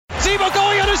Mayo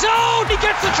going on his own. He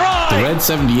gets the try. The Red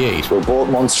 78. We're both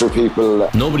Munster people.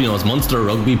 Nobody knows Munster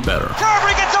rugby better.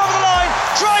 Carberry gets over the line.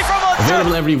 Try from Munster.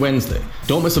 Available every Wednesday.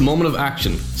 Don't miss a moment of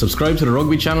action. Subscribe to the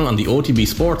Rugby channel on the OTB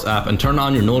Sports app and turn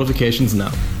on your notifications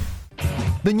now.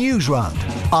 The News Round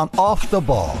on Off the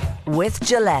Ball. With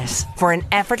Gillette, for an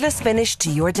effortless finish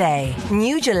to your day.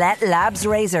 New Gillette Labs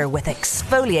Razor with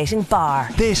exfoliating bar.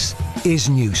 This is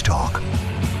News Talk.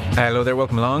 Hello there,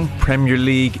 welcome along. Premier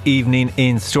League evening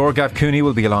in store. Gav Cooney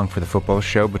will be along for the football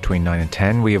show between 9 and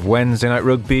 10. We have Wednesday night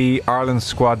rugby, Ireland's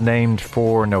squad named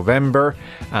for November,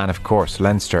 and of course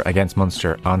Leinster against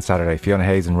Munster on Saturday. Fiona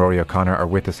Hayes and Rory O'Connor are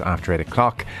with us after 8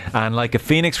 o'clock. And like a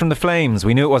phoenix from the flames,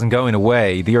 we knew it wasn't going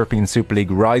away. The European Super League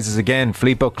rises again.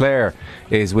 Philippe Auclair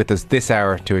is with us this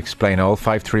hour to explain all.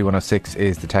 53106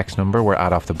 is the text number. We're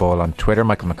at Off the Ball on Twitter.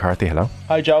 Michael McCarthy, hello.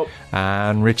 Hi Joe.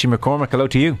 And Richie McCormick, hello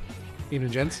to you. Evening,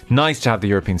 gents. Nice to have the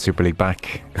European Super League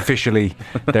back officially.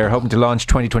 They're hoping to launch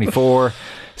 2024.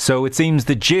 So it seems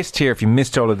the gist here, if you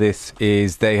missed all of this,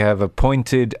 is they have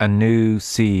appointed a new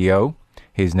CEO.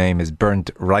 His name is Bernd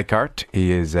Reichart.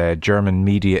 He is a German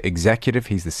media executive.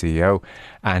 He's the CEO.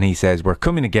 And he says, we're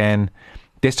coming again.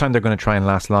 This time they're going to try and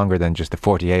last longer than just the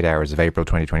 48 hours of April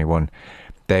 2021.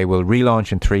 They will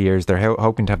relaunch in 3 years. They're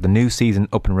hoping to have the new season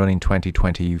up and running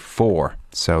 2024.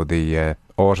 So the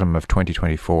autumn of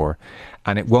 2024.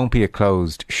 And it won't be a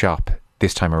closed shop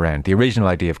this time around. The original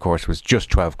idea, of course, was just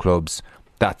 12 clubs.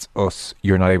 That's us.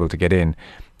 You're not able to get in.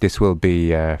 This will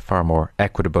be far more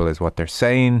equitable, is what they're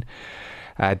saying.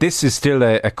 This is still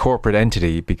a corporate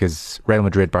entity because Real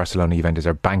Madrid, Barcelona, Juventus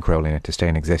are bankrolling it to stay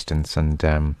in existence.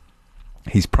 And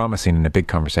he's promising in a big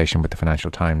conversation with the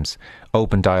Financial Times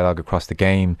open dialogue across the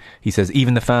game. He says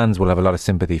even the fans will have a lot of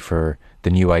sympathy for the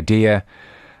new idea.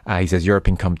 He says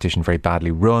European competition very badly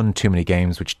run, too many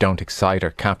games which don't excite or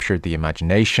capture the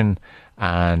imagination,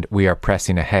 and we are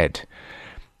pressing ahead.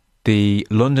 The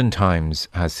London Times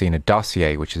has seen a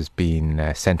dossier which has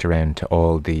been sent around to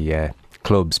all the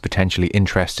clubs potentially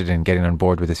interested in getting on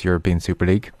board with this European Super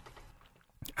League.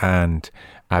 And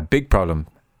a big problem,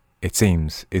 it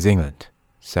seems, is England.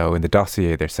 So in the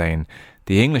dossier they're saying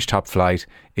the English top flight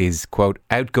is, quote,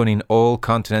 outgunning all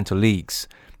continental leagues.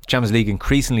 Champions League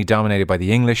increasingly dominated by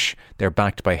the English. They're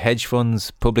backed by hedge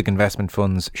funds, public investment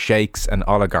funds, sheikhs and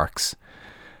oligarchs.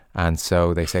 And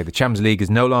so they say the Champions League is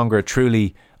no longer a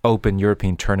truly open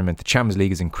European tournament. The Champions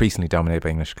League is increasingly dominated by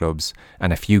English clubs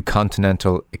and a few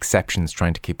continental exceptions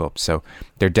trying to keep up. So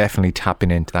they're definitely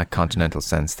tapping into that continental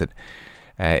sense that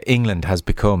England has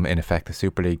become, in effect, the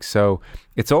Super League. So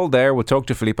it's all there. We'll talk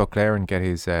to Philippe Auclair and get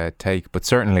his take. But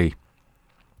certainly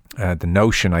the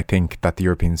notion, I think, that the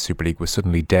European Super League was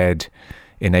suddenly dead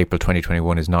in April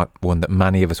 2021 is not one that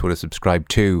many of us would have subscribed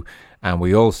to. And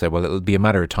we all said, well, it'll be a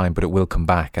matter of time, but it will come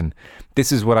back. And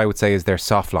this is what I would say is their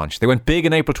soft launch. They went big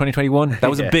in April 2021. That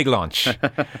was a big launch.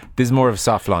 This is more of a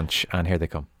soft launch, and here they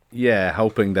come. Yeah,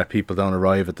 hoping that people don't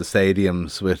arrive at the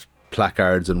stadiums with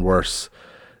placards and worse,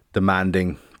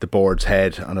 demanding the board's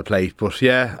head on a plate. But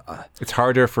yeah, it's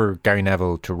harder for Gary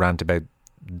Neville to rant about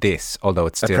this, although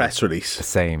it's still a press release. The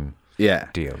same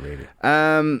deal, really.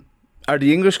 Are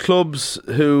the English clubs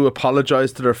who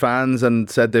apologised to their fans and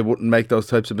said they wouldn't make those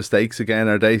types of mistakes again,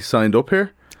 are they signed up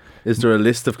here? Is there a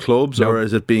list of clubs, or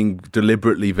is it being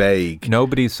deliberately vague?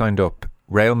 Nobody's signed up.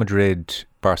 Real Madrid,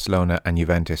 Barcelona and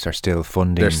Juventus are still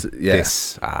funding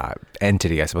this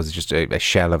entity. I suppose it's just a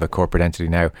shell of a corporate entity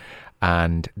now.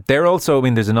 And they're also, I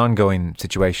mean, there's an ongoing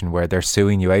situation where they're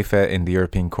suing UEFA in the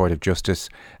European Court of Justice,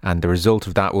 and the result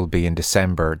of that will be in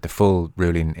December, the full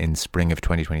ruling in spring of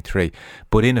 2023.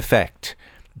 But in effect,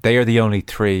 they are the only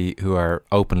three who are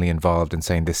openly involved in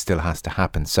saying this still has to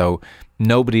happen. So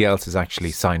nobody else is actually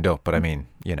signed up, but I mean,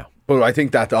 you know. But I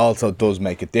think that also does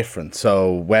make a difference.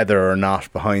 So whether or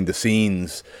not behind the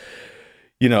scenes,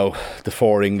 you know, the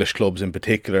four English clubs in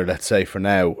particular, let's say for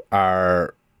now,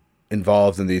 are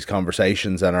involved in these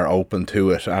conversations and are open to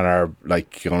it and are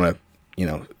like going to, you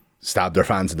know, stab their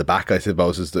fans in the back, I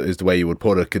suppose is the way you would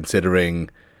put it, considering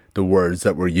the words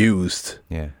that were used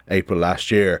April last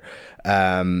year.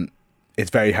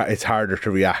 It's harder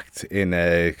to react in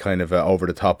a kind of a over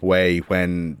the top way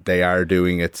when they are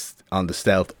doing it on the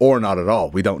stealth or not at all.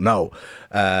 We don't know.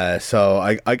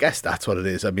 So I guess that's what it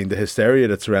is. I mean, the hysteria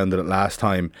that surrounded it last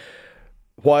time,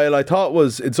 while I thought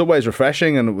was in some ways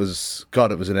refreshing and it was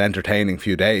an entertaining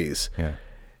few days. Yeah.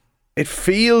 It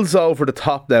feels over the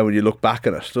top now when you look back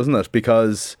at it, doesn't it?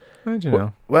 Because, I don't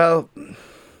know. Well,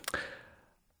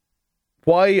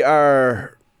 why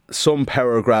are some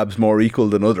power grabs more equal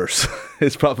than others?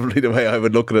 Is probably the way I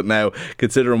would look at it now,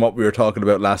 considering what we were talking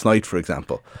about last night, for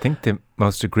example. I think the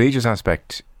most egregious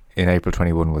aspect in April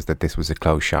 21 was that this was a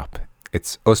closed shop.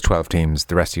 it's us 12 teams.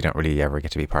 The rest of you don't really ever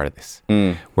get to be part of this.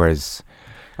 Whereas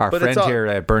our friend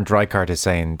here, Bernd Reichart, is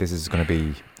saying this is going to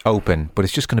be open, but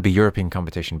it's just going to be European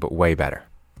competition, but way better.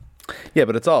 Yeah,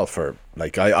 but it's all for,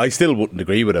 like, I still wouldn't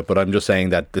agree with it, but I'm just saying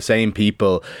that the same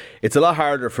people, it's a lot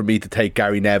harder for me to take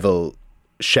Gary Neville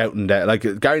shouting down,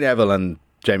 like Gary Neville and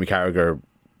Jamie Carragher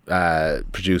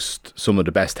produced some of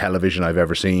the best television I've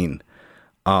ever seen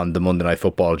on the Monday Night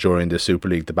Football during the Super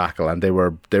League debacle, and they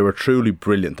were truly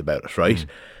brilliant about it, right?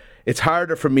 It's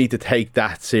harder for me to take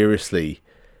that seriously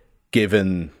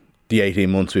given the 18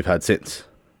 months we've had since.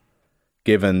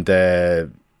 Given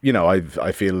the,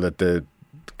 I feel that the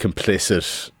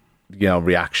complicit,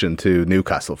 reaction to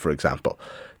Newcastle, for example,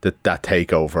 that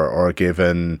takeover, or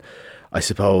given, I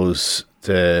suppose,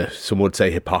 some would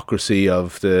say hypocrisy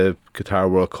of the Qatar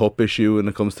World Cup issue when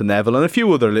it comes to Neville, and a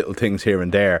few other little things here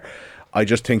and there. I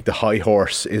just think the high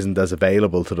horse isn't as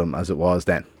available to them as it was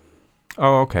then.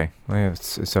 Oh, okay. Well,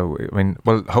 so,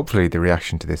 hopefully the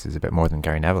reaction to this is a bit more than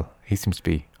Gary Neville. He seems to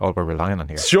be all we're relying on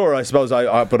here. Sure, I suppose.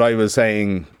 But I was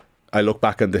saying, I look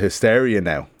back on the hysteria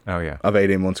now. Oh, yeah. Of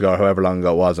 18 months ago, or however long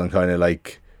ago it was, and kind of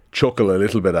like chuckle a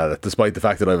little bit at it, despite the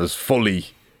fact that I was fully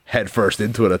headfirst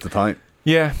into it at the time.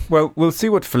 Yeah, well, we'll see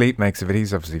what Philippe makes of it.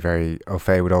 He's obviously very au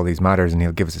fait with all these matters, and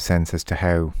he'll give us a sense as to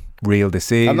how real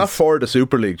this is. I'm not for the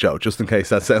Super League, Joe, just in case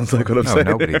that sounds like what I'm saying.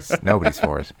 Nobody's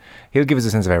for it. He'll give us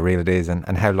a sense of how real it is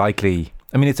and how likely.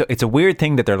 I mean, it's a weird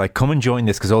thing that they're like, come and join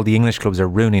this because all the English clubs are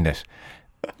ruining it.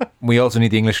 We also need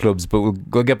the English clubs, but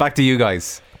we'll get back to you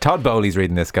guys. Todd Bowley's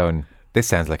reading this going, this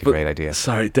sounds like a great idea.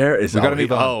 Sorry, there is... We've got to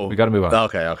move on. We've got to move on.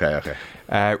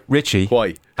 Okay. Richie.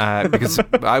 Why? Because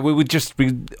we would just...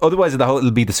 otherwise, it'll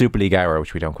be the Super League hour,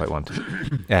 which we don't quite want.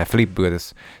 Philippe with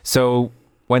us. So,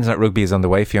 Wednesday Night Rugby is on the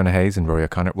way. Fiona Hayes and Rory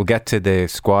O'Connor. We'll get to the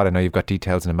squad. I know you've got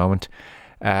details in a moment.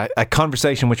 A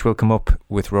conversation which will come up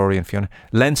with Rory and Fiona.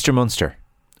 Leinster-Munster.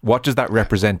 What does that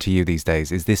represent to you these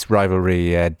days? Is this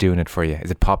rivalry doing it for you?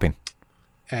 Is it popping?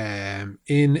 In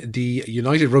the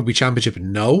United Rugby Championship,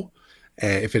 no.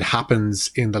 If it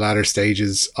happens in the latter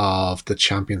stages of the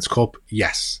Champions Cup,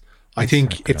 yes. I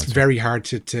think it's very hard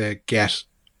to get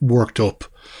worked up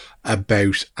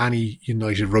about any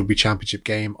United Rugby Championship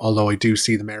game, although I do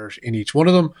see the merit in each one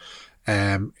of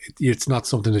them. It's not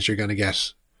something that you're going to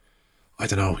get, I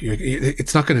don't know,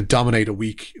 it's not going to dominate a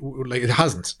week. Like, it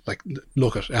hasn't. Like,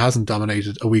 look, it hasn't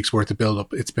dominated a week's worth of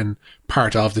build-up. It's been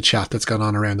part of the chat that's gone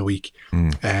on around the week.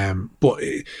 But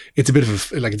it's a bit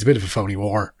of a phony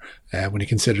war when you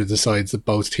consider the sides that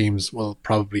both teams will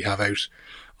probably have out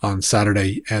on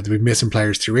Saturday. They'll be missing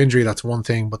players through injury. That's one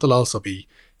thing, but they'll also be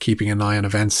keeping an eye on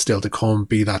events still to come,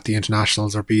 be that the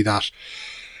internationals or be that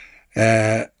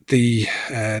the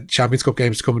Champions Cup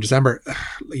games to come in December.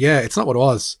 Yeah, it's not what it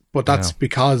was, but that's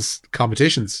because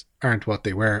competitions aren't what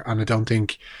they were, and I don't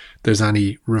think there's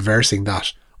any reversing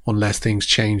that unless things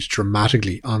change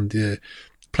dramatically on the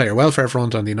player welfare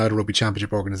front, on the United Rugby Championship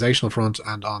organisational front,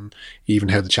 and on even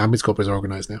how the Champions Cup is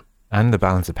organised now. And the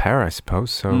balance of power, I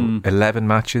suppose. So 11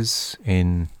 matches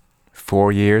in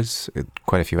 4 years,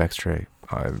 quite a few extra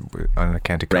on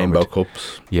account of COVID. Rainbow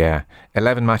Cups. Yeah,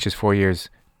 11 matches, 4 years,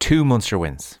 2 Munster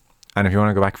wins. And if you want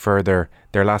to go back further,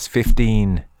 their last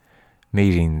 15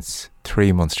 meetings,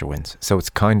 3 Munster wins. So it's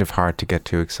kind of hard to get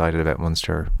too excited about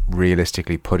Munster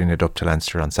realistically putting it up to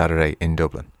Leinster on Saturday in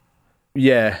Dublin.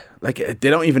 Yeah, like, they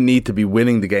don't even need to be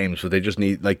winning the games, but they just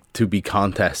need, like, to be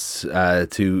contests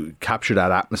to capture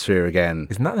that atmosphere again.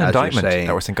 Isn't that an indictment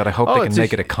that we're saying, God, I hope they can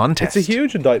make it a contest? It's a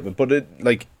huge indictment, but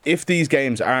if these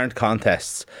games aren't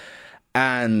contests,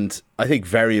 and I think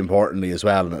very importantly as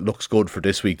well, and it looks good for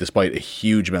this week despite a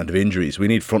huge amount of injuries, we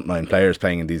need frontline players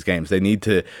playing in these games.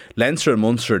 Leinster and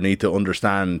Munster need to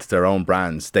understand their own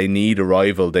brands. They need a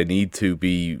rival. They need to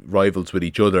be rivals with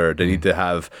each other. They need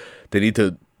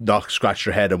to not scratch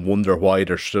their head and wonder why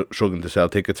they're struggling to sell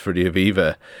tickets for the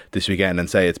Aviva this weekend and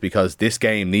say it's because this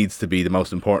game needs to be the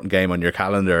most important game on your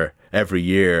calendar every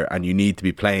year, and you need to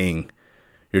be playing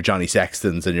your Johnny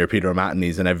Sextons and your Peter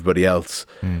O'Mahony's and everybody else.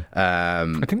 I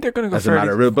think they're going to go as a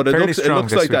matter of rule, but it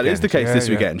looks like that is the case this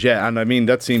weekend. Yeah, and I mean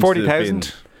that seems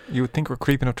 40,000. You would think we're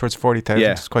creeping up towards 40,000.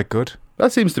 Yeah. It's quite good.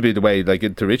 That seems to be the way.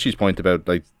 Like, to Richie's point about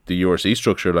like the URC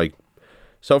structure, like,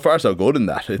 so far so good in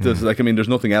that. It does, like, I mean, there's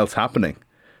nothing else happening.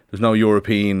 There's no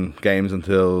European games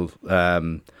until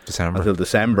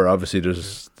December. Obviously,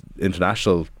 there's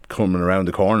international coming around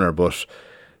the corner, but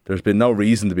there's been no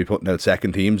reason to be putting out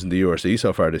second teams in the URC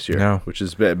so far this year, which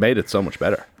has made it so much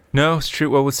better. No, it's true.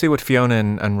 Well, we'll see what Fiona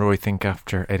and Roy think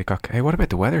after 8 o'clock. Hey, what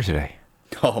about the weather today?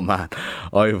 Oh man,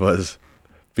 I was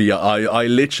But yeah, I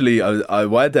literally I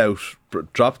went out,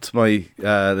 dropped my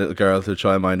little girl to the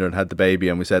childminder and had the baby,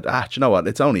 and we said, do you know what?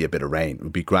 It's only a bit of rain. It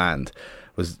would be grand.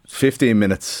 It was 15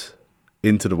 minutes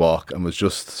into the walk and was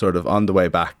just sort of on the way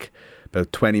back,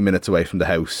 about 20 minutes away from the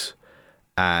house,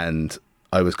 and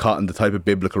I was caught in the type of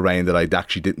biblical rain that I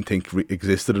actually didn't think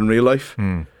existed in real life.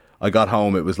 I got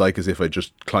home, it was like as if I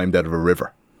just climbed out of a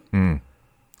river,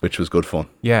 which was good fun.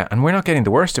 Yeah, and we're not getting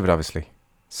the worst of it, obviously.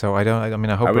 So I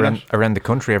hope around the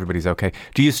country everybody's okay.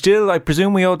 Do you still, I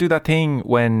presume we all do that thing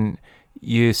when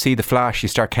you see the flash, you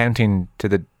start counting to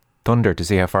the thunder to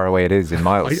see how far away it is in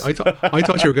miles? I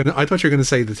thought you were gonna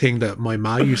say the thing that my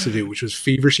ma used to do, which was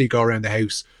feverishly go around the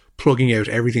house plugging out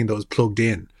everything that was plugged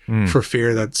in for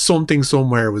fear that something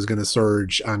somewhere was going to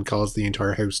surge and cause the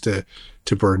entire house to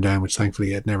burn down, which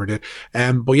thankfully it never did.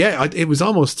 But yeah, it was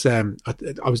almost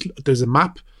there's a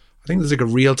map, I think there's like a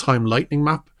real-time lightning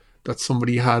map that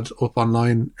somebody had up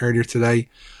online earlier today,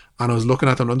 and I was looking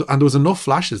at them, and there was enough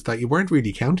flashes that you weren't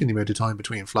really counting the amount of time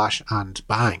between flash and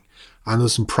bang, and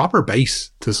there's some proper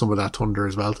bass to some of that thunder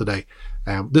as well today.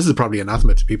 This is probably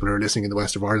anathema to people who are listening in the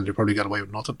west of Ireland. They probably got away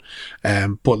with nothing,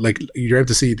 but like you're able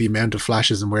to see the amount of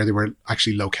flashes and where they were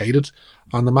actually located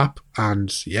on the map.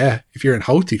 And yeah, if you're in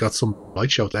Howth, you got some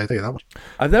light show. I'll tell you that much.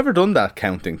 I've never done that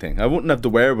counting thing. I wouldn't have the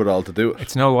wherewithal to do it.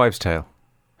 It's no wives' tale,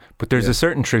 but there's a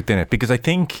certain truth in it, because I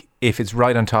think if it's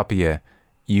right on top of you,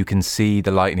 you can see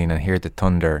the lightning and hear the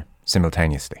thunder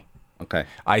simultaneously. Okay.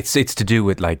 It's to do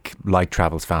with like light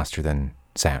travels faster than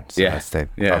sound. So that's the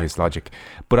obvious logic.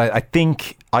 But I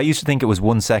think I used to think it was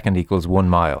 1 second equals 1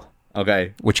 mile.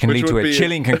 Okay. Which can lead to a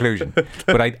chilling conclusion.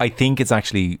 But I think it's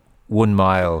actually 1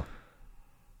 mile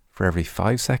for every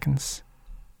 5 seconds.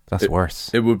 That's worse.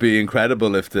 It would be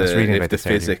incredible if the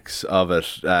physics of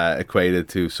it equated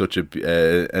to such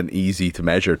an easy to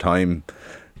measure time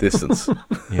distance.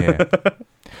 Yeah.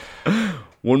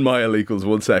 1 mile equals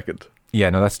 1 second. Yeah,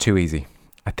 no, that's too easy.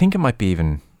 I think it might be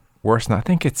even worse than that. I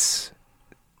think it's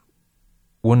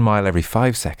 1 mile every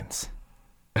 5 seconds.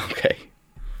 Okay.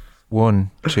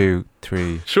 1, 2,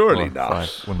 3. Surely 4, not.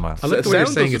 5, 1 mile. I like the way you're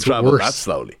saying it's travel worse. that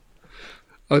slowly.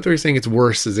 I like the way you're saying it's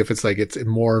worse, as if it's like it's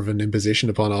more of an imposition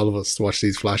upon all of us to watch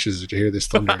these flashes or to hear this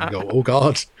thunder and go, oh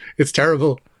God, it's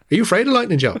terrible. Are you afraid of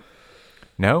lightning, Joe?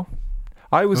 No.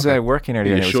 I was working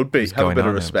earlier. You should be. Have a bit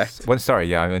of respect. Well, sorry,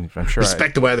 yeah, I'm sure.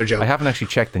 Respect the weather, Joe. I haven't actually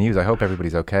checked the news. I hope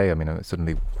everybody's okay. I mean, I'm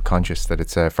suddenly conscious that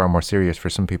it's far more serious for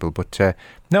some people. But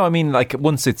no, I mean, like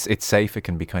once it's safe, it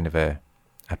can be kind of a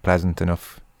pleasant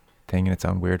enough thing in its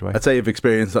own weird way. I'd say you've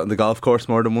experienced that on the golf course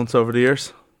more than once over the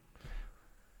years.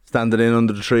 Standing in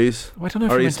under the trees. Well, I don't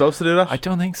know. Are you supposed to do that? I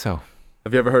don't think so.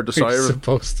 Have you ever heard the siren? You're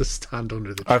supposed to stand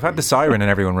under the trees. I've had the siren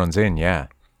and everyone runs in. Yeah,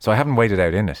 so I haven't waited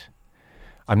out in it.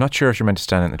 I'm not sure if you're meant to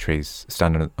stand in the trees,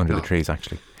 under the trees,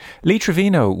 actually. Lee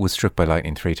Trevino was struck by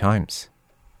lightning 3 times.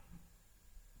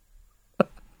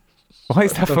 Why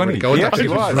is that funny? He actually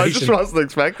was. I just wasn't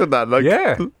expecting that.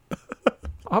 Yeah.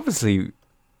 Obviously,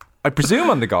 I presume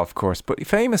on the golf course, but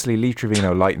famously Lee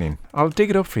Trevino lightning. I'll dig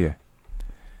it up for you.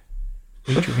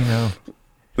 Lee Trevino.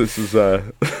 This is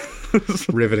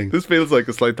riveting. This feels like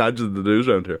a slight tangent in the news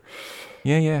round here.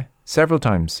 Yeah. Several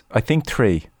times. I think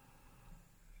 3.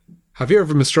 Have you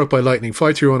ever been struck by lightning?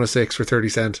 53106 for 30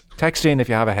 cent. Text in if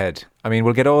you have a head. I mean,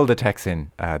 we'll get all the texts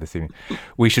in this evening.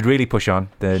 We should really push on.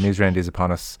 The news round is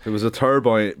upon us. There was a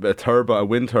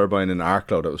wind turbine in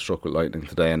Arklow that was struck with lightning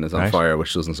today and is on fire,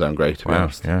 which doesn't sound great, to be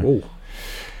honest. Yeah. Oh.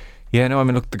 Yeah, no, I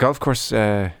mean, look, the golf course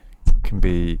can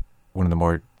be one of the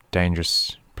more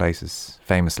dangerous places,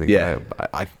 famously. Yeah.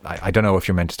 I don't know if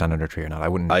you're meant to stand under a tree or not. I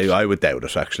wouldn't. I would doubt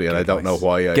it, actually, and I don't know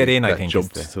why I think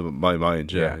jumped to my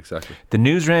mind. Yeah, exactly. The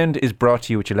news round is brought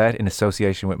to you with Gillette in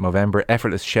association with Movember.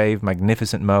 Effortless shave,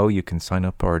 magnificent mow. You can sign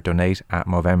up or donate at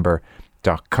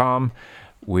Movember.com.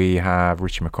 We have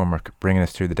Richie McCormick bringing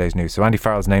us through the day's news. So Andy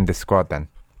Farrell's named this squad then.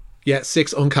 Yeah,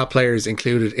 6 uncapped players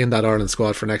included in that Ireland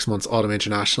squad for next month's Autumn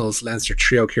Internationals. Leinster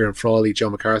trio Kieran Frawley,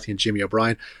 Joe McCarthy and Jimmy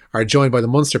O'Brien are joined by the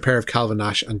Munster pair of Calvin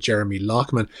Nash and Jeremy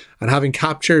Lockman. And having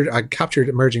captured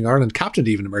Emerging Ireland, captained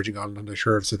even Emerging Ireland, I'm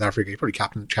sure of South Africa, he probably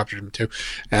captured him too.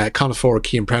 Connacht forward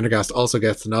Cian Prendergast also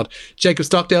gets the nod. Jacob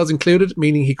Stockdale's included,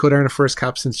 meaning he could earn a first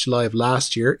cap since July of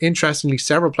last year. Interestingly,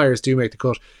 several players do make the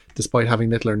cut, despite having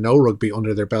little or no rugby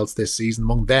under their belts this season.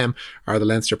 Among them are the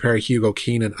Leinster pair Hugo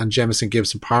Keenan and Jemison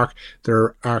Gibson Park.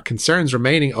 There are concerns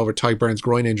remaining over Ty Burns'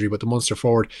 groin injury, but the Munster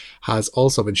forward has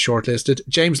also been shortlisted.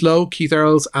 James Lowe, Keith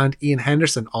Earls and Ian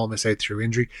Henderson all miss out through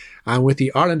injury. And with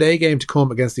the Ireland A game to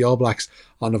come against the All Blacks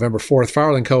on November 4th.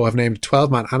 Farrell & Co have named a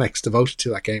 12-man annex devoted to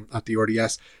that game at the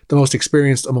RDS. The most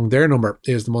experienced among their number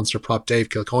is the Munster prop Dave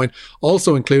Kilcoyne.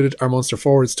 Also included are Munster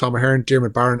forwards Tom Ahern,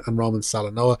 Diarmuid Barron and Roman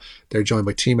Salanoa. They're joined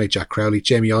by teammate Jack Crowley,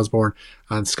 Jamie Osborne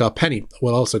and Scott Penny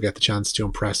will also get the chance to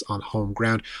impress on home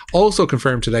ground. Also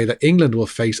confirmed today that England will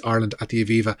face Ireland at the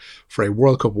Aviva for a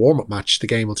World Cup warm-up match. The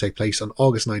game will take place on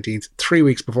August 19th, 3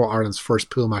 weeks before Ireland's first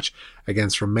pool match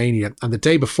against Romania. And the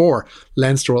day before,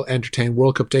 Leinster will entertain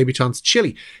World Cup debutants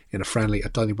Chile in a friendly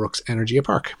at Donnybrooks Energia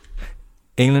Park.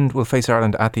 England will face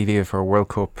Ireland at the Aviva for a World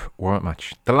Cup warm-up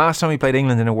match. The last time we played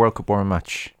England in a World Cup warm-up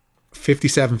match,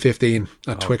 57-15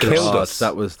 at Twickenham. Killed us.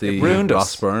 That was the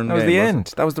Ross Byrne game. That was the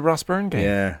end. That was the Ross Byrne game.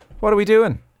 Yeah. What are we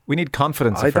doing? We need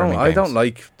confidence. I don't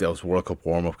like those World Cup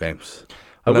warm-up games.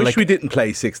 I wish we didn't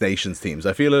play Six Nations teams.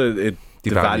 I feel it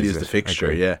devalues the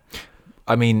fixture. Yeah.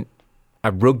 I mean,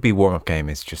 a rugby warm-up game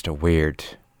is just a weird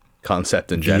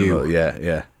concept in general.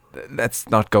 Yeah. Let's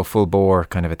not go full bore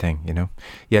kind of a thing, you know.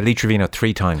 Yeah, Lee Trevino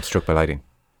 3 times struck by lightning.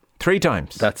 3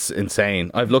 times. That's insane.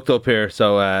 I've looked up here.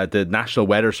 So the National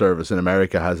Weather Service in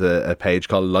America has a page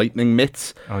called Lightning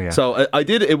Myths. Oh, yeah. So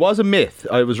it was a myth.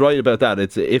 I was right about that.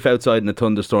 It's if outside in a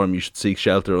thunderstorm, you should seek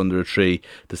shelter under a tree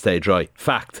to stay dry.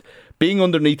 Fact. Being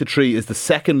underneath a tree is the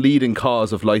second leading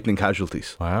cause of lightning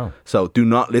casualties. Wow. So do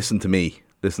not listen to me.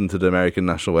 Listen to the American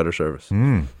National Weather Service.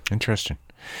 Interesting.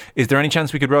 Is there any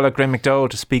chance we could roll out Graham McDowell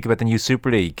to speak about the new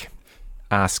Super League?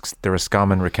 Asks the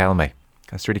Roscommon Raquelme.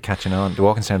 That's really catching on. The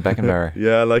Walkinstown Beckenbauer.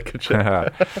 Yeah, I like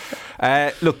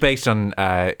it. Look, based on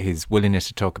his willingness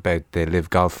to talk about the Live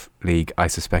Golf League, I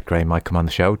suspect Graham might come on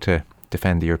the show to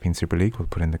defend the European Super League. We'll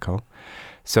put in the call.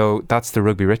 So that's the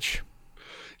rugby, Rich.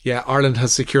 Yeah, Ireland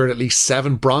has secured at least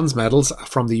 7 bronze medals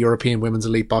from the European Women's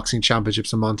Elite Boxing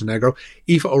Championships in Montenegro.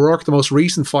 Aoife O'Rourke, the most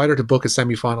recent fighter to book a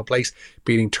semi-final place,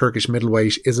 beating Turkish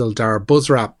middleweight Isildar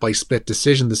Buzrap by split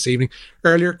decision this evening.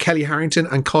 Earlier, Kelly Harrington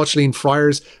and Kathleen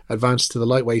Fryers advanced to the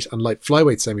lightweight and light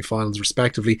flyweight semi-finals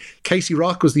respectively. Casey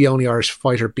Rock was the only Irish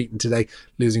fighter beaten today,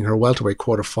 losing her welterweight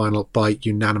quarter-final by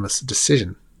unanimous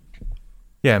decision.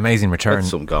 Yeah, amazing return. That's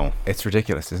some going. It's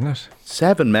ridiculous, isn't it?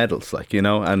 7 medals,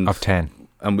 and of 10.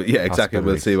 And yeah, exactly.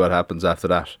 We'll see what happens after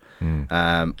that.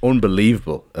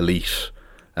 Unbelievable elite,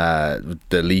 the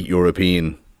elite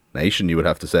European nation, you would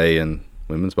have to say, in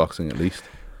women's boxing at least.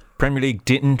 Premier League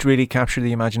didn't really capture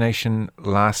the imagination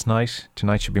last night.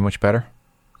 Tonight should be much better.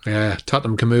 Yeah,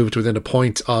 Tottenham can move to within a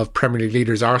point of Premier League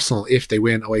leaders Arsenal if they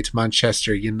win away to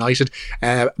Manchester United.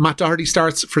 Matt Doherty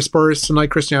starts for Spurs tonight.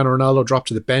 Cristiano Ronaldo dropped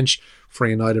to the bench for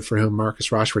United, for whom Marcus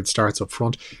Rashford starts up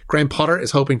front. Graham Potter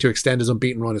is hoping to extend his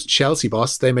unbeaten run as Chelsea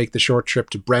boss. They make the short trip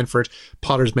to Brentford.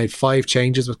 Potter's made 5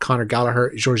 changes with Conor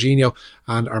Gallagher, Jorginho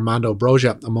and Armando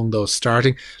Broja among those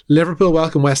starting. Liverpool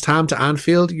welcome West Ham to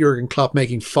Anfield. Jurgen Klopp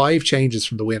making 5 changes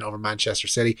from the win over Manchester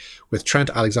City, with Trent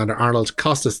Alexander-Arnold,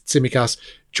 Kostas Tsimikas,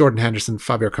 Jordan Henderson,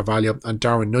 Fabio Carvalho and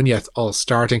Darwin Núñez all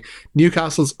starting.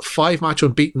 Newcastle's 5-match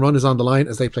unbeaten run is on the line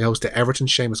as they play host to Everton.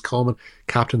 Seamus Coleman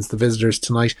captains the visitors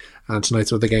tonight, and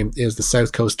tonight's other game is the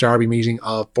South Coast Derby meeting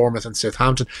of Bournemouth and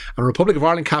Southampton. And Republic of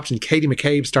Ireland captain Katie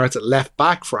McCabe starts at left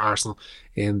back for Arsenal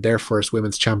in their first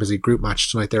Women's Champions League group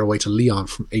match tonight. They're away to Lyon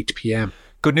from 8 p.m.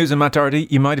 Good news on Matt Doherty.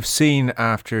 You might have seen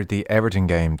after the Everton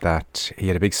game that he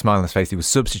had a big smile on his face. He was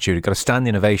substituted, got a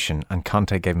standing ovation, and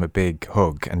Conte gave him a big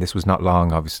hug. And this was not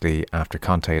long, obviously, after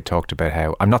Conte had talked about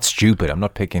how, I'm not stupid, I'm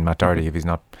not picking Matt Doherty if he's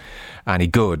not any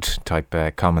good, type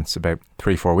comments about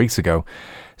 3-4 weeks ago.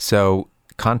 So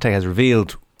Conte has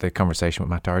revealed the conversation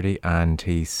with Matt Doherty, and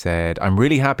he said, I'm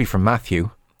really happy for Matthew.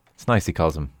 It's nice he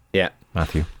calls him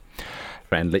Matthew.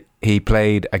 Friendly. He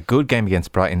played a good game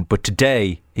against Brighton, but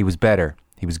today he was better.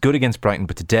 He was good against Brighton,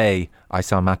 but today I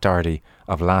saw Matt Doherty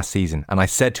of last season, and I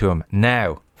said to him,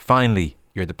 now, finally,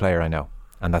 you're the player I know.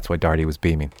 And that's why Doherty was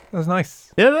beaming. That was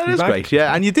nice. Yeah, that is great.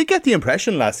 Yeah, and you did get the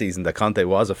impression last season that Conte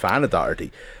was a fan of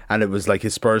Doherty, and it was like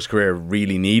his Spurs career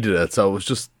really needed it. So it was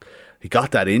just, he got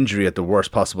that injury at the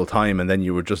worst possible time, and then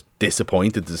you were just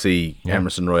disappointed to see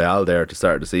Emerson Royale there to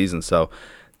start the season. So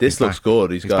this looks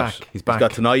good. He's got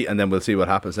tonight, and then we'll see what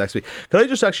happens next week. Can I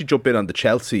just actually jump in on the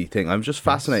Chelsea thing? I'm just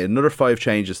fascinated. Another 5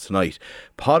 changes tonight.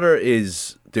 Potter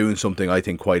is doing something I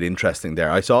think quite interesting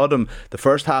there. I saw them the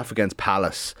first half against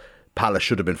Palace. Palace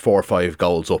should have been 4 or 5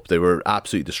 goals up. They were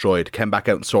absolutely destroyed. Came back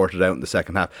out and sorted out in the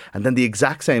second half. And then the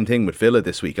exact same thing with Villa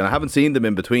this week. And I haven't seen them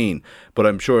in between, but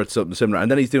I'm sure it's something similar.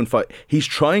 And then he's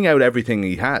trying out everything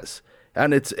he has.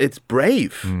 And it's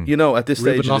brave, at this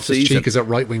stage of the season. Cheek is at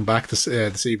right wing back this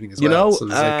evening as well. So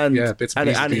bits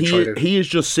and he is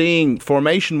just seeing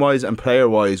formation wise and player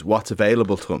wise what's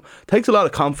available to him. Takes a lot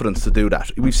of confidence to do that.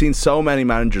 We've seen so many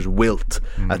managers wilt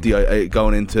at the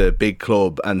going into a big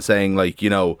club and saying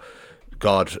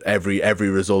God, every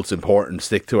result's important.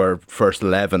 Stick to our first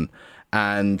 11.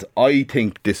 And I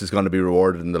think this is going to be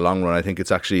rewarded in the long run. I think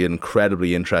it's actually an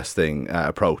incredibly interesting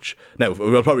approach. Now,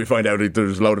 we'll probably find out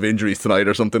there's a load of injuries tonight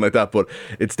or something like that, but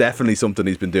it's definitely something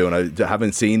he's been doing. I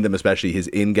haven't seen them, especially his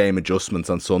in-game adjustments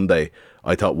on Sunday,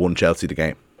 I thought won Chelsea the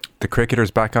game. The cricketers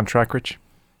back on track, Rich?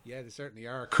 Yeah, they certainly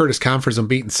are. Curtis Camphor's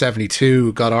unbeaten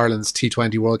 72, got Ireland's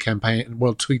T20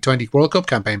 T20 World Cup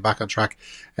campaign back on track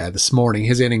this morning.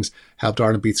 His innings helped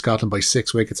Ireland beat Scotland by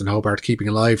 6 wickets in Hobart, keeping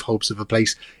alive hopes of a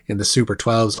place in the Super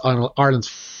 12s. Ireland's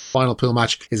final pool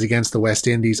match is against the West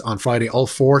Indies on Friday. All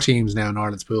 4 teams now in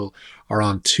Ireland's pool are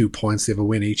on 2 points. They have a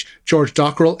win each. George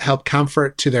Dockrell helped Camphor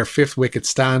to their 5th wicket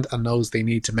stand and knows they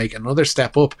need to make another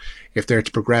step up if they're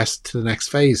to progress to the next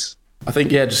phase. I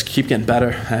think, just keep getting better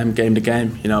game to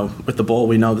game. With the ball,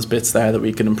 we know there's bits there that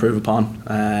we can improve upon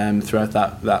throughout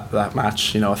that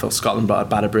match. I thought Scotland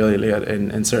batted brilliantly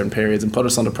in certain periods and put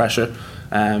us under pressure.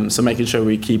 So making sure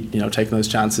we keep taking those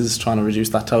chances, trying to reduce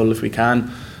that total if we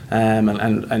can, and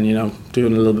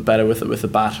doing a little bit better with the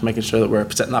bat, making sure that we're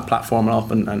setting that platform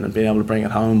up and being able to bring it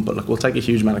home. But look, we'll take a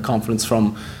huge amount of confidence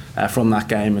from that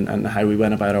game and how we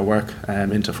went about our work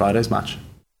into Friday's match.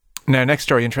 Now, next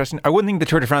story, interesting. I wouldn't think the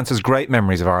Tour de France has great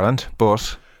memories of Ireland,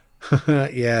 but...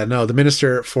 The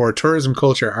Minister for Tourism,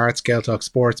 Culture, Arts, Gaeltacht,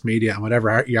 Sports, Media and whatever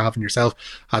art you're having yourself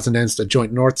has announced a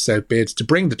joint North-South bid to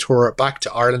bring the Tour back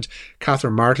to Ireland.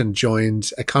 Catherine Martin joined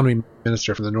Economy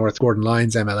Minister from the North, Gordon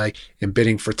Lyons MLA, in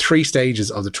bidding for 3 stages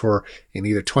of the Tour in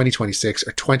either 2026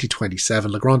 or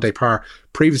 2027. Le Grand Départ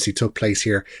previously took place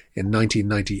here in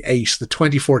 1998. The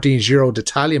 2014 Giro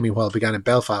d'Italia, meanwhile, began in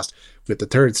Belfast, with the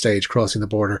 3rd stage crossing the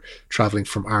border, travelling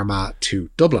from Armagh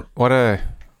to Dublin. What a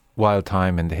wild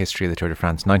time in the history of the Tour de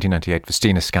France. 1998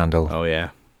 Festina scandal. Oh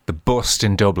yeah, the bust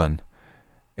in Dublin.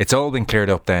 It's all been cleared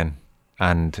up then,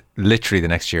 and literally the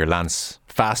next year, Lance,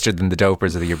 faster than the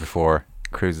dopers of the year before,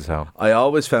 cruises home. I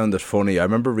always found it funny. I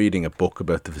remember reading a book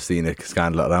about the Festina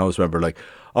scandal, and I always remember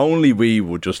only we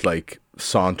would just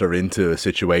saunter into a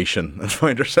situation and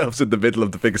find ourselves in the middle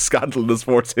of the biggest scandal in the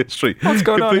sports history. What's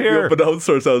going on here? Announce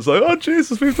ourselves oh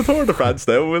Jesus, we've the Tour de France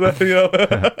now with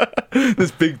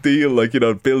this big deal,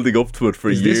 building up to it for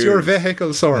years. Is this your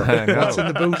vehicle, sir? What's in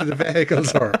the boot of the vehicle,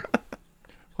 sir?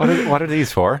 What are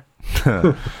these for?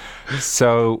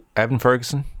 So, Evan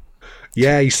Ferguson.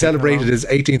 Yeah, he celebrated his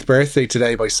 18th birthday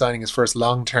today by signing his first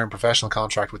long-term professional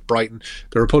contract with Brighton.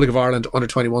 The Republic of Ireland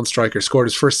under-21 striker scored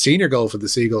his first senior goal for the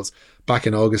Seagulls back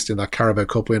in August in that Carabao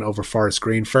Cup win over Forest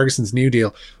Green. Ferguson's new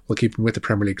deal will keep him with the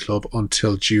Premier League club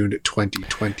until June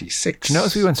 2026. Do you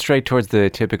notice we went straight towards the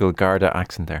typical Garda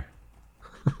accent there?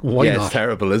 Why not? It's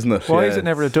terrible, isn't it? Why is it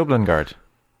never a Dublin guard?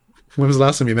 When was the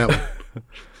last time you met one?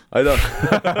 I don't.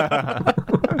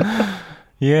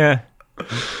 Yeah.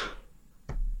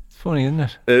 Funny, isn't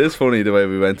it? It is funny the way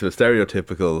we went to a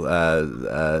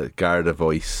stereotypical Garda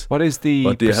voice. What do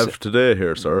you have today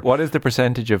here, sir? What is the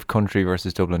percentage of country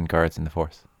versus Dublin guards in the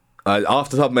force? Off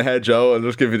the top of my head, Joe, I'll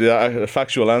just give you the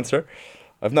factual answer.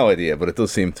 I've no idea, but it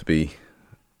does seem to be.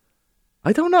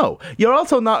 I don't know. You're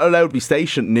also not allowed to be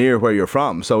stationed near where you're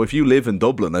from. So if you live in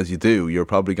Dublin, as you do, you're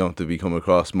probably going to be coming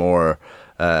across more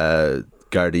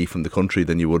Gardaí from the country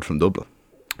than you would from Dublin.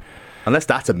 Unless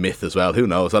that's a myth as well. Who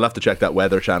knows? I'll have to check that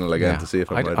Weather Channel again to see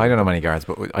if I'm right. I don't know many guards,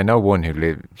 but I know one who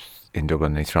lives in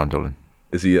Dublin and he's from Dublin.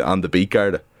 Is he on the beat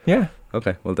Garda? Yeah.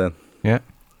 Okay, well then. Yeah.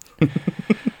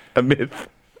 A myth.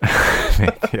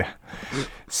 Yeah.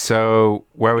 So,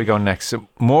 where are we going next? So,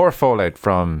 more fallout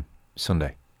from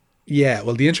Sunday. Yeah,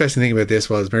 well, the interesting thing about this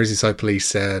was Merseyside Police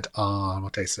said on,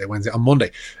 what day is today? Wednesday, on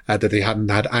Monday, that they hadn't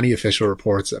had any official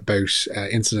reports about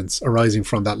incidents arising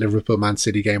from that Liverpool-Man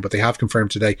City game, but they have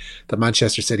confirmed today that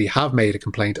Manchester City have made a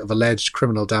complaint of alleged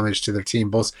criminal damage to their team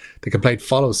bus. The complaint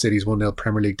follows City's 1-0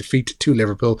 Premier League defeat to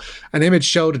Liverpool. An image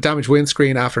showed a damaged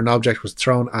windscreen after an object was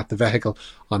thrown at the vehicle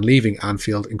on leaving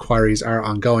Anfield. Inquiries are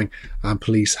ongoing and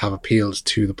police have appealed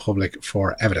to the public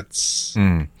for evidence.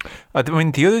 I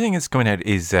mean, the other thing that's coming out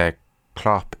is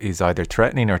Klopp is either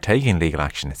threatening or taking legal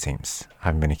action, it seems. I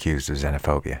haven't been accused of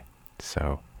xenophobia.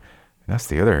 So that's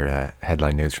the other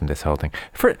headline news from this whole thing.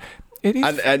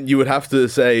 And you would have to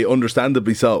say,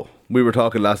 understandably so. We were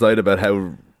talking last night about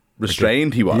how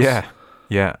restrained he was.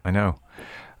 Yeah, I know.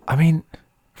 I mean,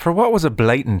 for what was a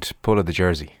blatant pull of the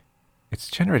jersey, it's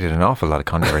generated an awful lot of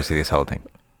controversy, this whole thing.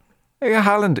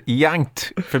 Haaland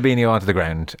yanked Fabinho onto the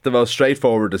ground. The most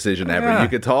straightforward decision ever. Yeah. We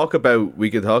could talk about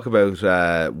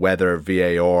whether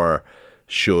VAR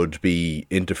should be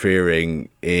interfering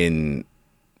in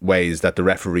ways that the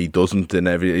referee doesn't.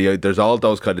 There's all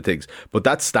those kind of things, but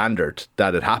that's standard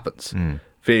that it happens.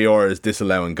 VAR is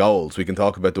disallowing goals. We can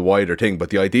talk about the wider thing,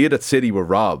 but the idea that City were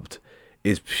robbed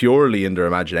is purely in their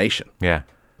imagination. Yeah.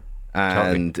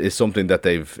 And is something that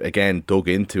they've, again, dug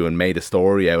into and made a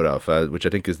story out of, which I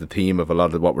think is the theme of a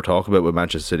lot of what we're talking about with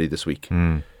Manchester City this week.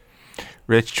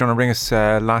 Rich, do you want to bring us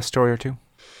last story or two?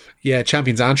 Yeah,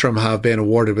 Champions Antrim have been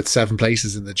awarded with 7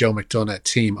 places in the Joe McDonagh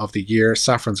Team of the Year.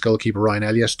 Saffron's goalkeeper Ryan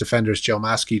Elliott, defenders Joe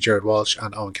Maskey, Jared Walsh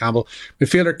and Owen Campbell,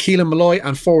 midfielder Keelan Malloy,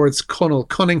 and forwards Connell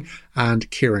Cunning and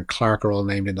Kieran Clark are all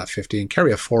named in that 15.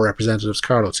 Kerry have 4 representatives,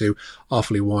 Carlow 2,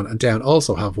 Offaly 1 and Down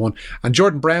also have 1. And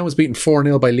Jordan Brown was beaten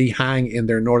 4-0 by Lee Hang in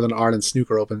their Northern Ireland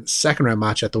Snooker Open second round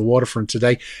match at the Waterfront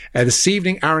today. This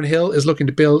evening, Aaron Hill is looking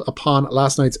to build upon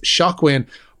last night's shock win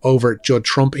over Judd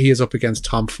Trump. He is up against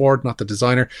Tom Ford, not the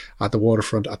designer, at the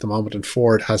Waterfront at the moment, and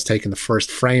Ford has taken the first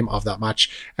frame of that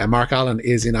match. Mark Allen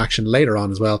is in action later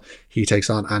on as well. He takes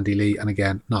on Andy Lee, and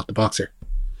again, not the boxer.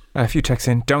 A few texts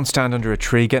in. Don't stand under a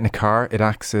tree, get in a car. It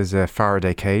acts as a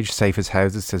Faraday cage, safe as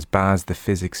houses, says Baz, the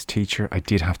physics teacher. I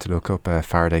did have to look up a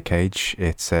Faraday cage.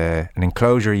 It's an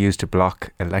enclosure used to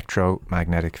block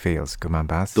electromagnetic fields. Good man,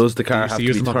 Baz. Does the car have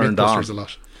to be turned on?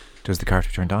 Does the car have to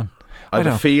be turned on? I have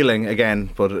a feeling, again,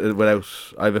 but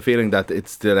I have a feeling that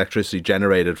it's the electricity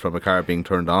generated from a car being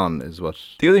turned on is what...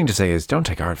 The other thing to say is, don't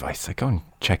take our advice. Like, go and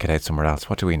check it out somewhere else.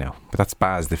 What do we know? But that's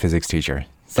Baz, the physics teacher.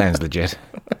 Sounds legit.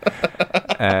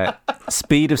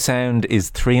 Speed of sound is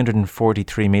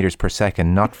 343 metres per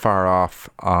second, not far off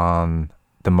on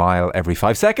the mile every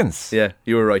 5 seconds. Yeah,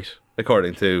 you were right,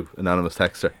 according to anonymous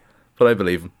texter. But I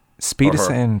believe him. Speed of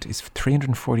sound is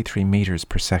 343 metres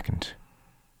per second.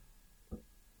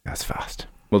 That's fast.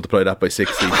 Multiply that by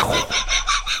 60.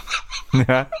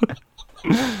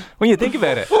 When you think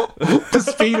about it. The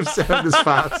speed of sound is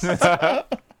fast.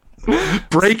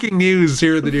 Breaking news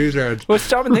here in the newsyard. Well,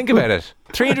 stop and think about it.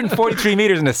 343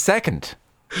 metres in a second.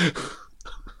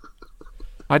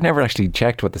 I'd never actually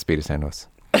checked what the speed of sound was.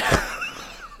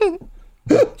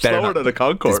 Slower than the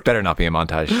Concorde. This better not be a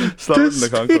montage. Slower than the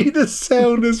Concorde. The speed of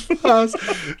sound is fast.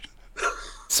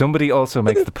 Somebody also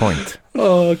makes the point.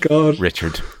 Oh, God.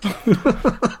 Richard.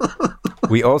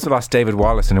 We also lost David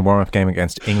Wallace in a warm-up game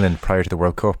against England prior to the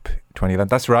World Cup 2011.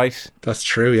 That's right. That's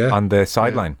true, yeah. On the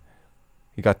sideline.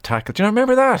 He got tackled. Do you not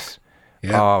remember that?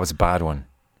 Yeah. Oh, it was a bad one.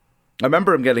 I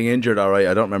remember him getting injured, all right.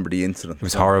 I don't remember the incident. It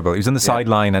was horrible. He was on the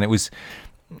sideline and it was...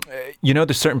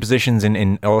 there's certain positions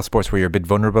in all sports where you're a bit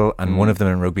vulnerable, and one of them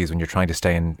in rugby is when you're trying to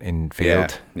stay in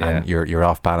field and you're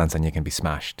off balance and you can be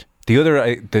smashed. The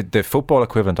other, the football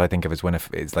equivalent I think of is when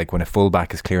it's like when a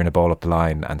fullback is clearing a ball up the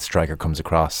line and striker comes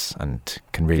across and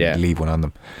can really leave one on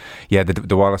them. Yeah,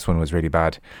 the Wallace one was really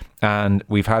bad. And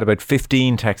we've had about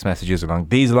 15 text messages along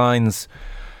these lines.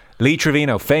 Lee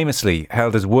Trevino famously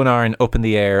held his one iron up in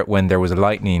the air when there was a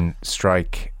lightning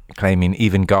strike, claiming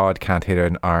even God can't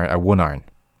hit a one iron.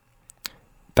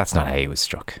 That's not how he was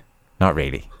struck. Not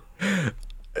really.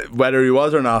 Whether he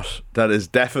was or not, that is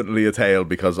definitely a tale,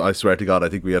 because I swear to God, I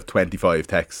think we have 25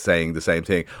 texts saying the same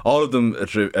thing. All of them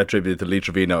attributed to Lee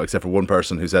Trevino, except for one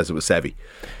person who says it was Sevi.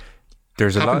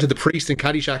 There's happened to the priest in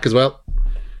Caddyshack as well.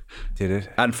 Did it?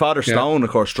 And Father Stone, of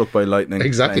course, struck by lightning.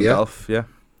 Exactly, yeah. Golf, yeah.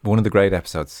 One of the great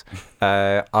episodes.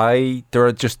 There's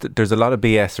a lot of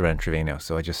BS around Trevino,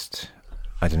 so I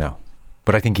don't know.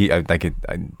 But I think they've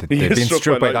been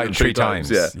struck by lightning 3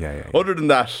 times. Yeah. Other than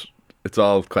that, it's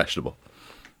all questionable.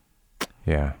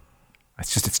 Yeah.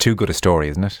 It's too good a story,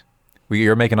 isn't it?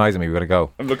 You're making eyes at me, we've got to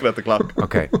go. I'm looking at the clock.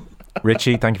 Okay.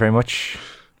 Richie, thank you very much.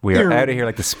 We are out of here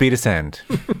like the speed of sound.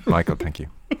 Michael, thank you.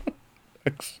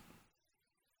 Thanks.